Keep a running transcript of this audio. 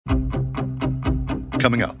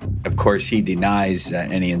coming up. Of course, he denies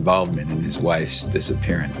any involvement in his wife's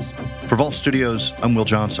disappearance. For Vault Studios, I'm Will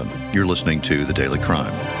Johnson. You're listening to The Daily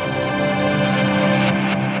Crime.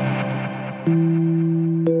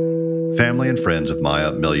 Family and friends of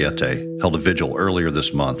Maya Millete held a vigil earlier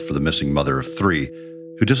this month for the missing mother of three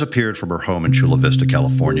who disappeared from her home in Chula Vista,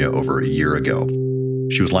 California over a year ago.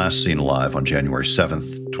 She was last seen alive on January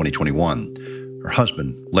 7th, 2021. Her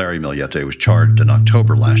husband, Larry Millete, was charged in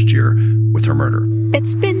October last year with her murder.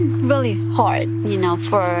 It's been really hard,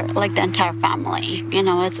 for the entire family.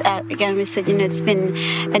 It's again, we said, it's been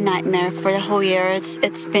a nightmare for the whole year.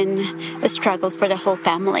 It's been a struggle for the whole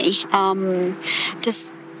family.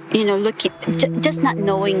 Just not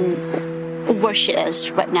knowing where she is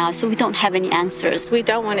right now, so we don't have any answers. We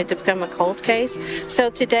don't want it to become a cold case. So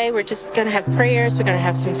today we're just going to have prayers, we're going to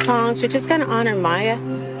have some songs, we're just going to honor Maya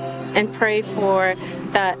and pray for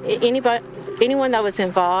anyone that was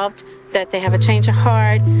involved, that they have a change of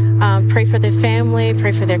heart, pray for their family,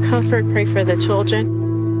 pray for their comfort, pray for the children.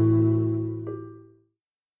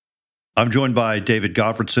 I'm joined by David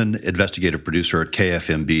Gottfredson, investigative producer at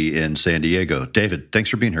KFMB in San Diego. David, thanks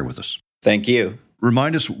for being here with us. Thank you.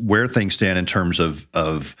 Remind us where things stand in terms of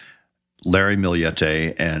Larry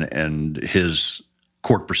Millete and his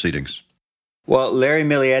court proceedings. Well, Larry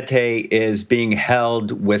Millete is being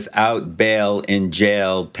held without bail in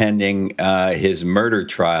jail pending his murder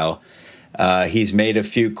trial. He's made a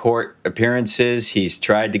few court appearances. He's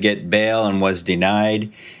tried to get bail and was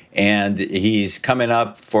denied. And he's coming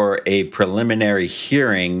up for a preliminary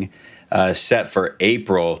hearing set for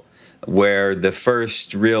April, where the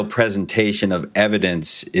first real presentation of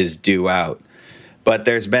evidence is due out. But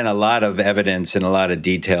there's been a lot of evidence and a lot of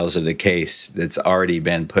details of the case that's already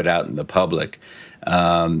been put out in the public.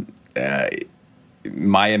 Maya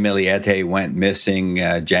Millete went missing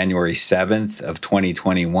January 7th of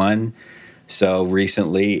 2021. So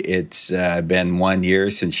recently it's been 1 year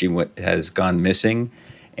since she has gone missing.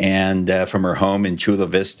 And from her home in Chula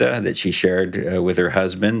Vista that she shared with her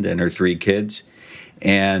husband and her three kids.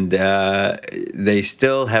 And they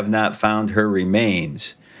still have not found her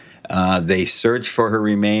remains. They search for her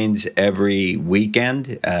remains every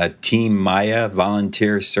weekend, Team Maya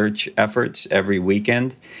volunteer search efforts every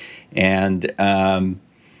weekend. And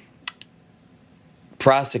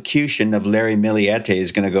prosecution of Larry Millete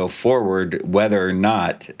is going to go forward whether or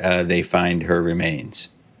not they find her remains.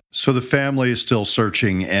 So the family is still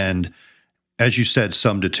searching, and as you said,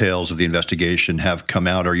 some details of the investigation have come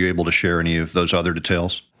out. Are you able to share any of those other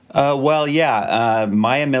details? Maya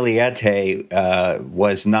Millete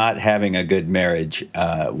was not having a good marriage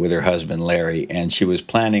with her husband, Larry, and she was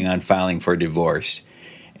planning on filing for divorce.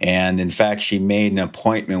 And in fact, she made an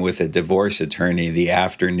appointment with a divorce attorney the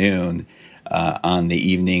afternoon on the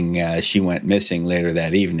evening she went missing later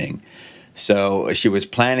that evening. So she was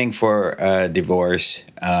planning for a divorce.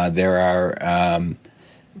 There are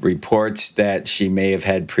reports that she may have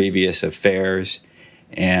had previous affairs.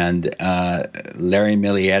 And Larry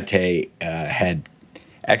Millete had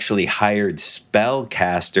actually hired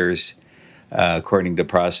spellcasters, according to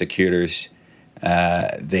prosecutors.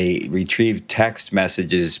 They retrieved text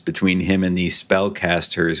messages between him and these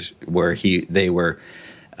spellcasters where he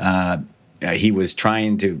was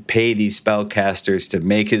trying to pay these spellcasters to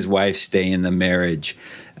make his wife stay in the marriage,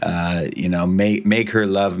 make her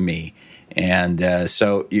love me. And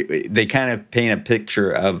so they kind of paint a picture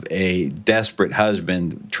of a desperate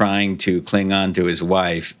husband trying to cling on to his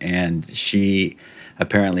wife, and she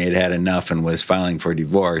apparently had had enough and was filing for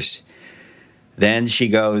divorce. Then she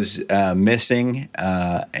goes missing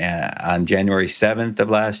on January 7th of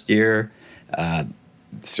last year.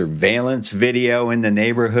 Surveillance video in the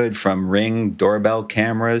neighborhood from Ring doorbell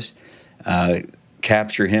cameras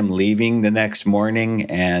capture him leaving the next morning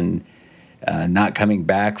and not coming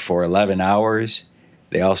back for 11 hours.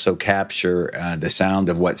 They also capture the sound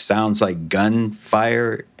of what sounds like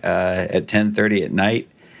gunfire at 10:30 at night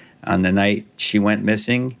on the night she went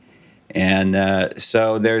missing. And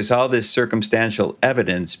so there's all this circumstantial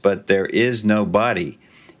evidence, but there is no body.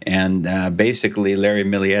 And basically, Larry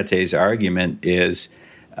Milliete's argument is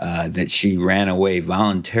that she ran away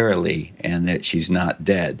voluntarily and that she's not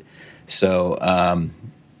dead. So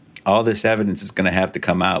all this evidence is going to have to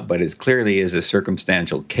come out, but it clearly is a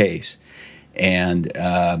circumstantial case. And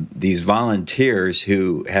these volunteers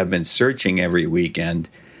who have been searching every weekend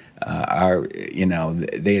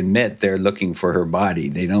they admit they're looking for her body.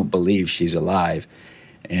 They don't believe she's alive.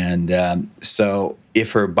 And so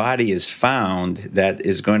if her body is found, that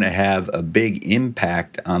is going to have a big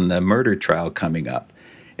impact on the murder trial coming up.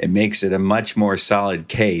 It makes it a much more solid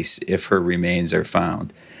case if her remains are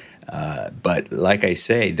found. But like I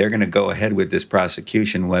say, they're going to go ahead with this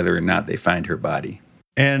prosecution whether or not they find her body.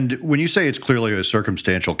 And when you say it's clearly a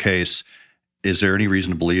circumstantial case, is there any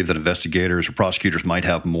reason to believe that investigators or prosecutors might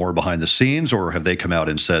have more behind the scenes, or have they come out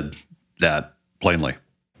and said that plainly?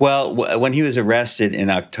 Well, when he was arrested in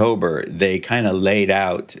October, they kind of laid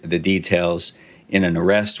out the details in an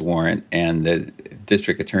arrest warrant, and the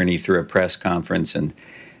district attorney threw a press conference and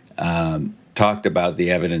talked about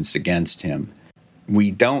the evidence against him.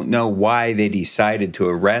 We don't know why they decided to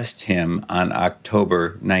arrest him on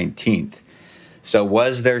October 19th. So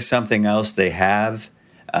was there something else they have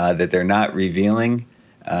that they're not revealing?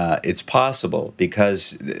 It's possible,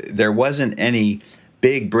 because there wasn't any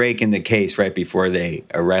big break in the case right before they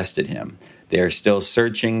arrested him. They're still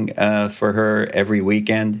searching for her every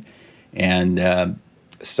weekend. And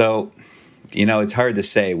so, it's hard to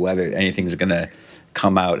say whether anything's going to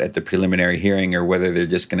come out at the preliminary hearing or whether they're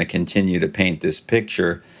just going to continue to paint this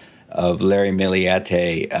picture of Larry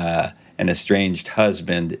Migliette, an estranged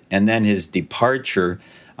husband, and then his departure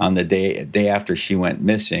on the day after she went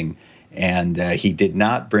missing. And he did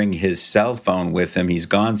not bring his cell phone with him. He's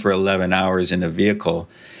gone for 11 hours in a vehicle.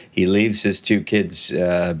 He leaves his 2 kids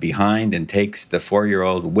behind and takes the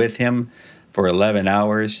 4-year-old with him for 11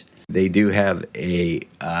 hours. They do have a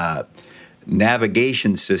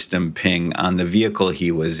navigation system ping on the vehicle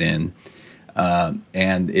he was in.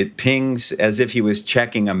 And it pings as if he was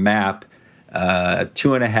checking a map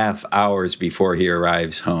 2.5 hours before he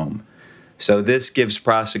arrives home. So this gives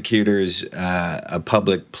prosecutors a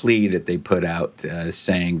public plea that they put out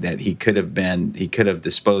saying that he could have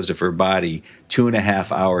disposed of her body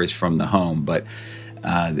 2.5 hours from the home, but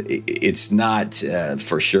it's not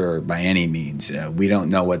for sure by any means. We don't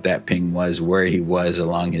know what that ping was, where he was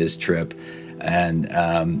along his trip, and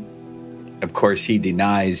of course he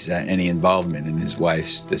denies any involvement in his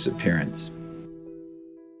wife's disappearance.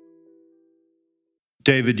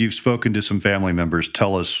 David, you've spoken to some family members.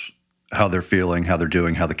 Tell us how they're feeling, how they're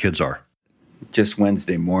doing, how the kids are. Just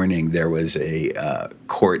Wednesday morning, there was a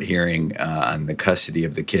court hearing on the custody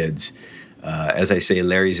of the kids. As I say,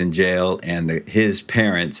 Larry's in jail, and his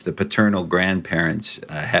parents, the paternal grandparents,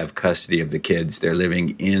 have custody of the kids. They're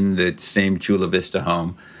living in the same Chula Vista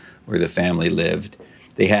home where the family lived.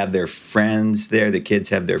 They have their friends there. The kids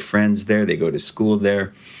have their friends there. They go to school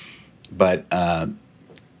there. But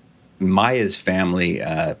Maya's family,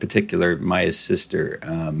 particular Maya's sister,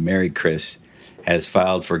 Mary Chris, has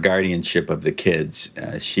filed for guardianship of the kids.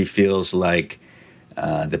 She feels like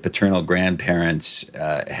the paternal grandparents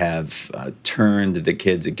have turned the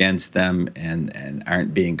kids against them and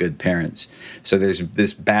aren't being good parents. So there's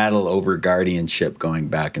this battle over guardianship going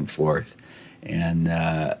back and forth. And,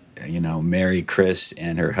 Mary Chris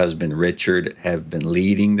and her husband Richard have been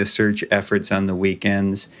leading the search efforts on the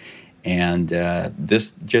weekends. And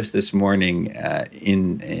this morning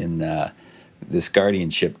in this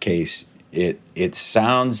guardianship case, it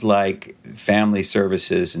sounds like Family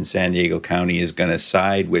Services in San Diego County is going to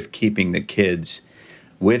side with keeping the kids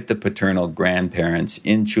with the paternal grandparents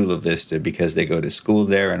in Chula Vista because they go to school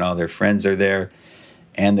there and all their friends are there.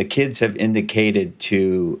 And the kids have indicated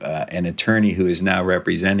to an attorney who is now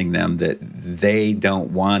representing them that they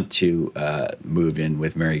don't want to move in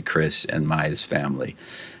with Mary Chris and Maya's family.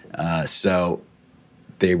 So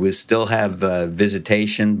they will still have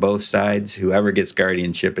visitation, both sides. Whoever gets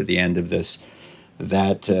guardianship at the end of this,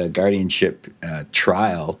 that guardianship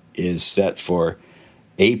trial is set for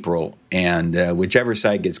April. And whichever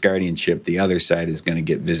side gets guardianship, the other side is going to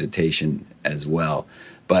get visitation as well.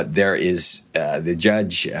 But there is, the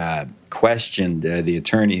judge questioned the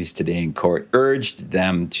attorneys today in court, urged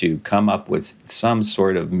them to come up with some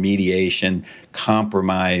sort of mediation,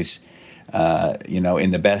 compromise,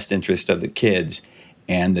 in the best interest of the kids.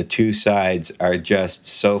 And the two sides are just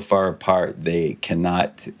so far apart, they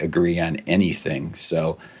cannot agree on anything.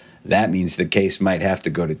 So that means the case might have to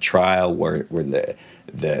go to trial where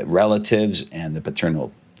the relatives and the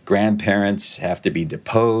paternal grandparents have to be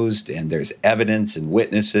deposed, and there's evidence and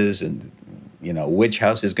witnesses, and, which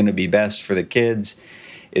house is going to be best for the kids.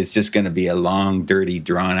 It's just going to be a long, dirty,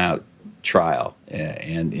 drawn-out trial.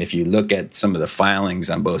 And if you look at some of the filings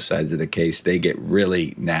on both sides of the case, they get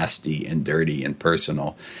really nasty and dirty and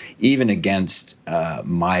personal, even against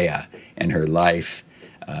Maya and her life.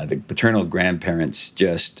 The paternal grandparents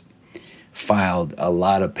just filed a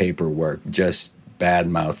lot of paperwork, just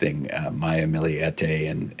bad-mouthing Maya Migliette,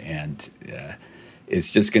 and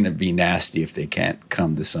it's just going to be nasty if they can't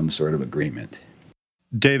come to some sort of agreement.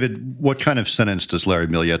 David, what kind of sentence does Larry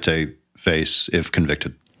Migliette face if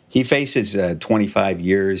convicted? He faces 25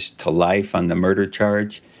 years to life on the murder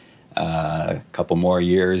charge. a couple more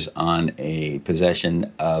years on a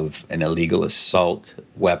possession of an illegal assault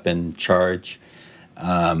weapon charge.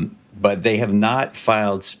 But they have not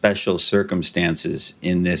filed special circumstances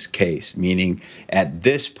in this case, meaning at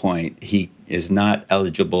this point, he is not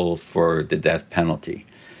eligible for the death penalty.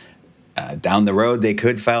 Down the road, they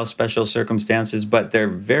could file special circumstances, but they're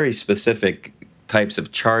very specific types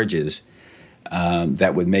of charges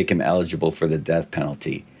that would make him eligible for the death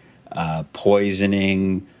penalty.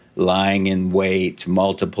 Poisoning, lying in wait,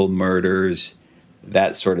 multiple murders,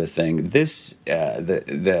 that sort of thing. This,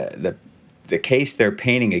 the case they're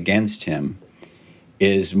painting against him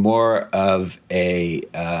is more of a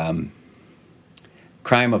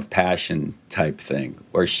crime of passion type thing,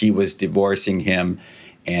 where she was divorcing him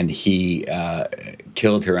and he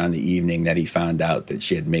killed her on the evening that he found out that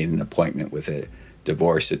she had made an appointment with a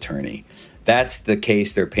divorce attorney. That's the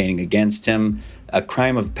case they're painting against him. A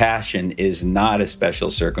crime of passion is not a special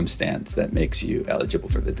circumstance that makes you eligible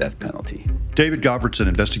for the death penalty. David Govertson,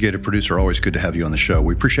 investigative producer, always good to have you on the show.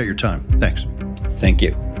 We appreciate your time. Thanks. Thank you.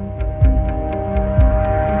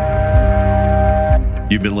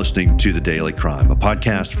 You've been listening to The Daily Crime, a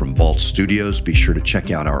podcast from Vault Studios. Be sure to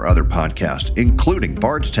check out our other podcasts, including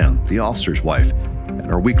Bardstown, The Officer's Wife,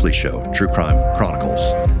 and our weekly show, True Crime Chronicles.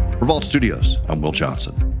 For Vault Studios, I'm Will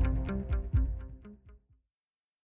Johnson.